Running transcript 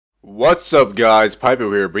What's up, guys?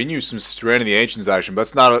 Pypo here, bringing you some Strand of the Ancients action, but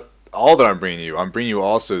that's not all that I'm bringing you. I'm bringing you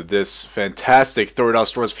also this fantastic Thori'dal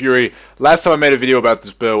Storm's Fury. Last time I made a video about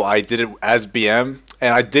this bow, I did it as BM,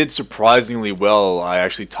 and I did surprisingly well. I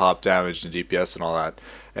actually top damage and DPS and all that,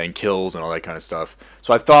 and kills and all that kind of stuff.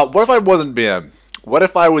 So I thought, what if I wasn't BM? What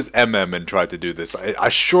if I was MM and tried to do this? I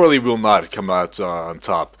surely will not come out on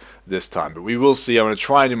top this time, but we will see. I'm going to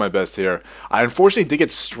try and do my best here. I unfortunately did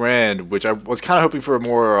get Strand, which I was kind of hoping for a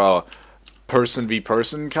more person v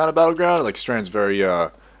person kind of battleground. Like Strand's very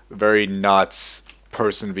not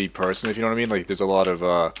person v person, if you know what I mean. Like there's a lot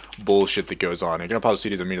of bullshit that goes on. You're gonna probably see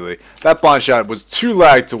these immediately. That bond shot was too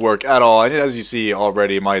lagged to work at all, and as you see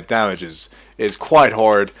already, my damage is quite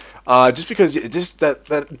hard. Just because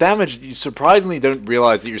that damage, you surprisingly don't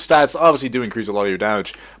realize that your stats obviously do increase a lot of your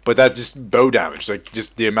damage, but that just bow damage, like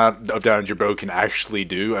just the amount of damage your bow can actually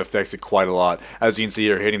do, affects it quite a lot. As you can see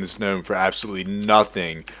here, hitting this gnome for absolutely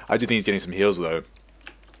nothing. I do think he's getting some heals though.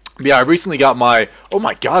 But yeah, I recently got my, oh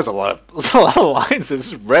my god, there's a lot of lines.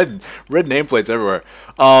 There's just red nameplates everywhere.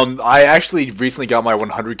 I actually recently got my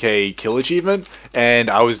 100k kill achievement, and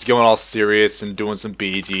I was going all serious and doing some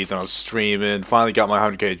BGs, and I was streaming. Finally got my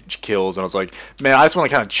 100k kills, and I was like, man, I just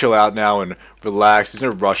want to kind of chill out now and relax. There's no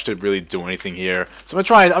rush to really do anything here. So I'm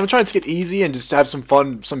gonna try and take it easy and just have some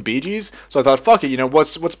fun, some BGs. So I thought, fuck it, you know,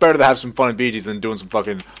 what's better to have some fun in BGs than doing some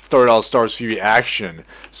fucking Thori'dal Stars Fury action.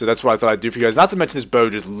 So that's what I thought I'd do for you guys. Not to mention this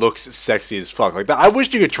bow just looks sexy as fuck. Like that, I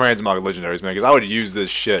wish you could transmog legendaries, man, because I would use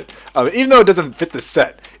this shit. Even though it doesn't fit the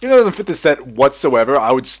set. Even though it doesn't fit the set whatsoever,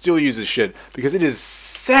 I would still use this shit because it is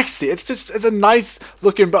sexy. It's a nice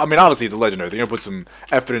looking. I mean, obviously it's a legendary. They're gonna put some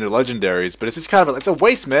effort into legendaries, but it's just kind of it's a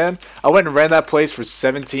waste, man. I went and ran that place for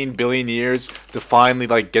 17 billion years to finally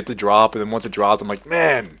like get the drop, and then once it dropped, I'm like,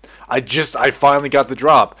 man, I finally got the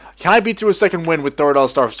drop. Can I beat through a second win with Thori'dal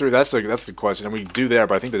Stars 3? That's the question, and we do there,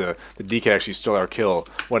 but I think that the DK actually stole our kill.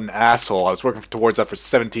 What an asshole! I was working towards that for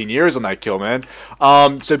 17 years on that kill, man.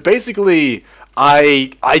 So basically,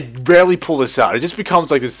 I rarely pull this out. It just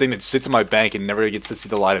becomes like this thing that sits in my bank and never gets to see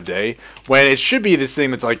the light of day. When it should be this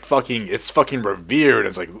thing that's like it's fucking revered.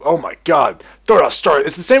 It's like, oh my god, Thori'dal Stars.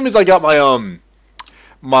 It's the same as I got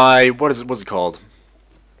my what's it called?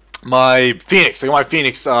 My Phoenix. I got my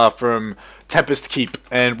Phoenix from Tempest Keep,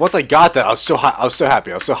 and once I got that, I was so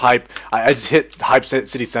happy. I was so hyped. I just hit Hype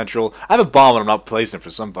City Central. I have a bomb and I'm not placing it for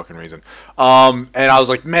some fucking reason. And I was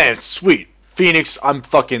like, man, it's sweet. Phoenix, I'm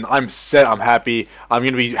set, I'm happy. I'm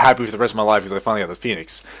gonna be happy for the rest of my life because I finally got the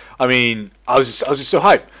Phoenix. I mean, I was just so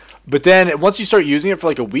hyped. But then once you start using it for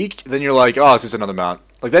like a week, then you're like, oh, it's just another mount.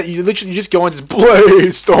 Like that, you just go into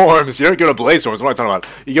Blaze Storms. You don't go to Blaze Storms. What am I talking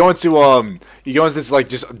about? You go into this like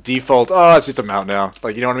just default. Oh, it's just a mount now.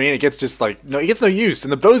 Like, you know what I mean? It gets just like it gets no use.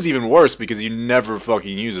 And the bow's even worse because you never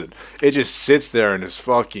fucking use it. It just sits there and is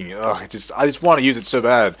fucking. I just want to use it so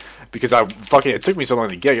bad because it took me so long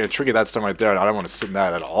to get. I trigger that stuff right there, and I don't want to sit in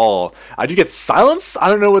that at all. I do get silenced. I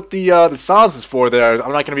don't know what the silence is for there.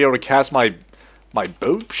 I'm not gonna be able to cast my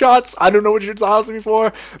bow shots. I don't know what you're silencing me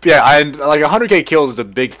for. But yeah, and like 100k kills is a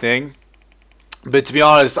big thing. But to be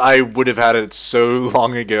honest, I would have had it so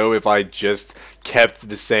long ago if I just kept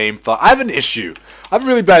the same. I have an issue. I have a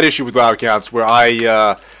really bad issue with WoW accounts where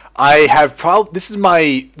I have this is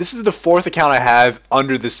the 4th account I have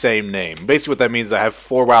under the same name. Basically what that means is I have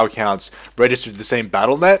 4 WoW accounts registered to the same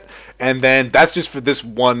BattleNet, and then that's just for this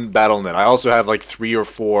one BattleNet. I also have like 3 or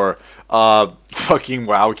 4 fucking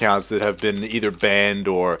WoW accounts that have been either banned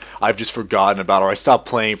or I've just forgotten about, or I stopped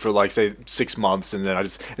playing for like say 6 months, and then I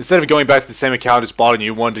just, instead of going back to the same account, I just bought a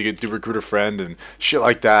new one to recruit a friend and shit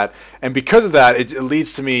like that. And because of that, it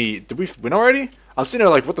leads to me. Did we win already? I'm sitting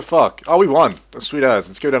there like, what the fuck? Oh, we won. That's sweet ass.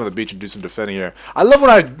 Let's go down to the beach and do some defending here. I love when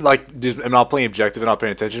I am not playing objective and not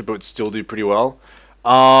paying attention, but still do pretty well.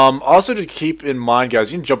 Also to keep in mind,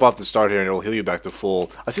 guys, you can jump off the start here and it'll heal you back to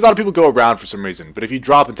full. I see a lot of people go around for some reason, but if you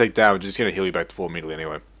drop and take damage, it's gonna heal you back to full immediately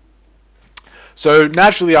anyway. So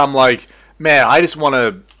naturally, I'm like, man, I just want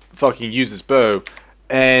to fucking use this bow.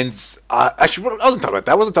 And actually, I wasn't talking about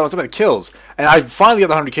that. I wasn't talking about the kills. And I finally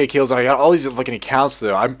got the 100k kills, and I got all these fucking accounts,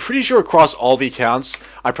 though. I'm pretty sure across all the accounts,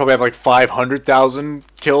 I probably have like 500,000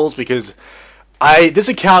 kills, because this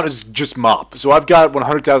account is just mop. So I've got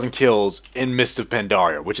 100,000 kills in Mist of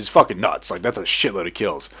Pandaria, which is fucking nuts. Like, that's a shitload of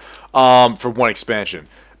kills for one expansion.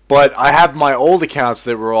 But I have my old accounts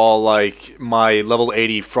that were all like my level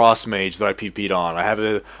 80 Frost Mage that I PvP'd on. I have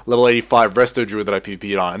a level 85 Resto Druid that I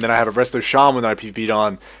PvP'd on. And then I have a Resto Shaman that I PvP'd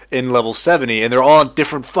on in level 70. And they're all on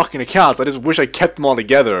different fucking accounts. I just wish I kept them all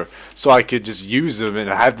together so I could just use them and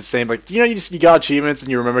have the same, like, you know, you got achievements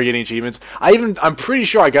and you remember getting achievements. I'm pretty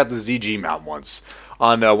sure I got the ZG mount once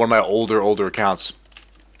on one of my older accounts.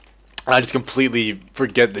 and I just completely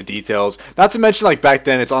forget the details. Not to mention, like, back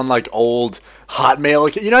then, it's on, like, old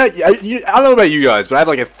Hotmail. You know, I don't know about you guys, but I have,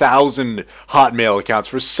 like, 1,000 Hotmail accounts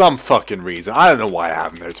for some fucking reason. I don't know why I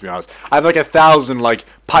have them there, to be honest. I have, like, 1,000, like,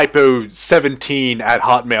 Pypo17 at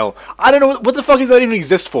Hotmail. I don't know, what the fuck does that even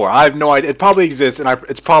exist for? I have no idea. It probably exists, and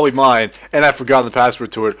it's probably mine, and I've forgotten the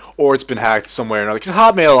password to it, or it's been hacked somewhere or another. Because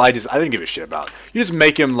Hotmail, I didn't give a shit about. You just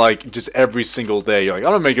make them, like, just every single day. You're like,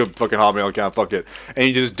 I'm gonna make a fucking Hotmail account, fuck it. And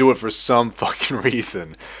you just do it for some fucking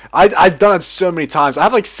reason. I've done it so many times. I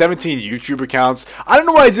have, like, 17 YouTube accounts. I don't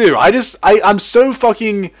know what I do. I'm so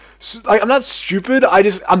fucking... Like, I'm not stupid.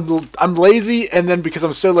 I'm lazy, and then because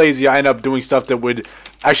I'm so lazy, I end up doing stuff that would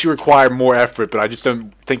actually require more effort, but I just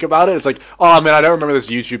don't think about it. It's like, oh man, I don't remember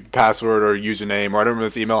this YouTube password or username, or I don't remember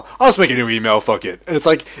this email. I'll just make a new email, fuck it. And it's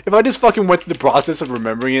like, if I just fucking went through the process of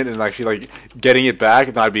remembering it and actually, like, getting it back,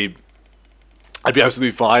 then I'd be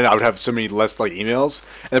absolutely fine. I would have so many less, like, emails.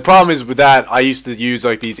 And the problem is with that, I used to use,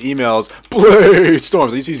 like, these emails, Blade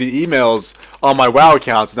Storms. I used to use the emails on my WoW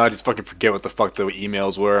accounts, and I just fucking forget what the fuck the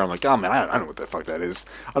emails were. I'm like, oh man, I don't know what the fuck that is.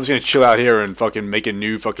 I'm just gonna chill out here and fucking make a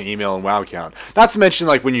new fucking email and WoW account. Not to mention,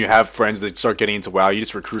 like, when you have friends that start getting into WoW, you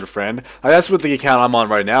just recruit a friend. Like, that's what the account I'm on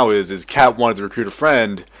right now is Kat wanted to recruit a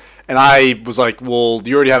friend. And I was like, well,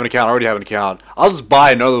 you already have an account, I already have an account. I'll just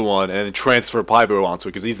buy another one and transfer Pypo onto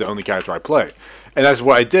it because he's the only character I play. And that's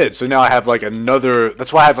what I did. So now I have, like, another...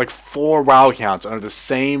 That's why I have, like, 4 WoW accounts under the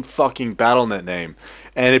same fucking Battle.net name.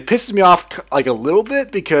 And it pisses me off, like, a little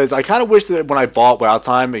bit because I kind of wish that when I bought WoW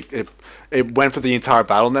Time, it went for the entire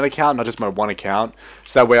Battle.net account, not just my one account.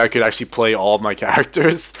 So that way I could actually play all of my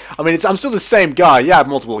characters. I mean, I'm still the same guy. Yeah, I have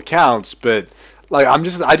multiple accounts, but... Like, I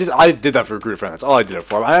did that for recruiter friend. That's all I did it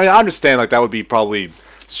for. I mean, I understand, like, that would be probably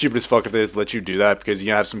stupid as fuck if they just let you do that because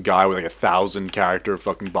you're gonna have some guy with, like, 1,000 character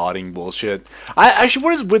fucking botting bullshit. Actually,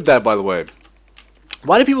 what is with that, by the way?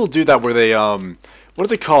 Why do people do that where they, what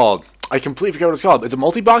is it called? I completely forget what it's called. Is it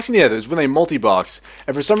multi-boxing? Yeah, there's when they multi-box.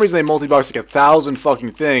 And for some reason they multi-box like 1,000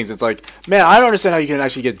 fucking things. It's like, man, I don't understand how you can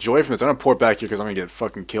actually get joy from this. I'm gonna port back here because I'm gonna get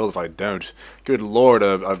fucking killed if I don't. Good lord,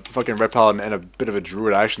 a fucking red paladin and a bit of a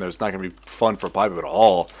druid action there. It's not gonna be fun for Pypo at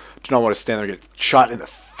all. Do not want to stand there and get shot in the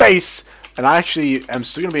face. And I actually am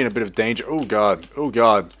still gonna be in a bit of danger. Oh god, oh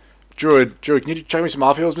god. Druid, can you check me some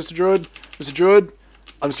off heals, Mr. Druid? Mr. Druid?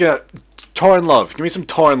 I'm just gonna... Tauren love. Give me some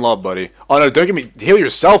Tauren love, buddy. Oh no, don't give me... Heal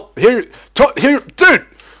yourself. Here, dude!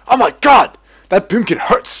 Oh my god! That boomkin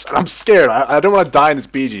hurts, and I'm scared. I don't want to die in this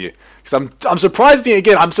BG. Because I'm surprised,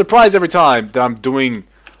 again, I'm surprised every time that I'm doing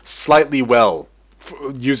slightly well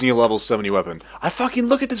using a level 70 weapon. I fucking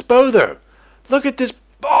look at this bow, though. Look at this...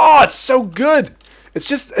 Oh, it's so good! It's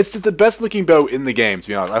just the best looking bow in the game, to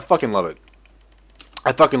be honest. I fucking love it.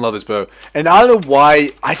 I fucking love this bow. And I don't know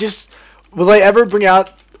why, will they ever bring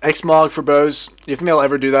out Xmog for bows? Do you think they'll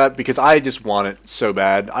ever do that? Because I just want it so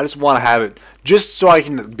bad. I just want to have it just so I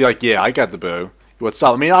can be like, yeah, I got the bow. What's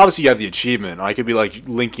up? I mean, obviously you have the achievement. I could be like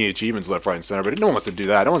linking achievements left, right, and center, but no one wants to do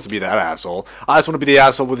that. No one wants to be that asshole. I just want to be the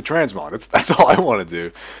asshole with the transmog. That's all I want to do.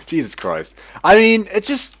 Jesus Christ. I mean, it's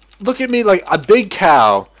just, look at me like a big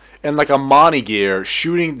cow and like a Monty gear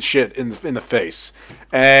shooting shit in the face.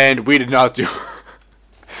 And we did not do...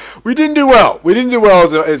 We didn't do well. We didn't do well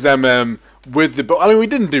as MM with the... I mean, we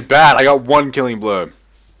didn't do bad. I got 1 killing blow.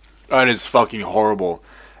 That is fucking horrible.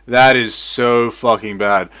 That is so fucking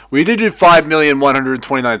bad. We did do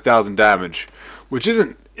 5,129,000 damage, which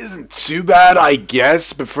isn't too bad, I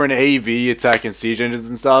guess. But for an AV attacking siege engines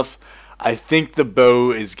and stuff, I think the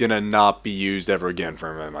bow is gonna not be used ever again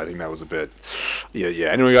for him. I think that was a bit... Yeah.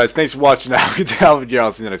 Anyway, guys, thanks for watching. Have a good day. I'll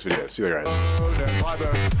see you in the next video. See you later,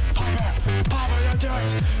 guys.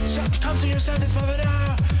 Come to your senses, Pypo!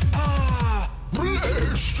 Ah!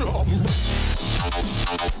 Blade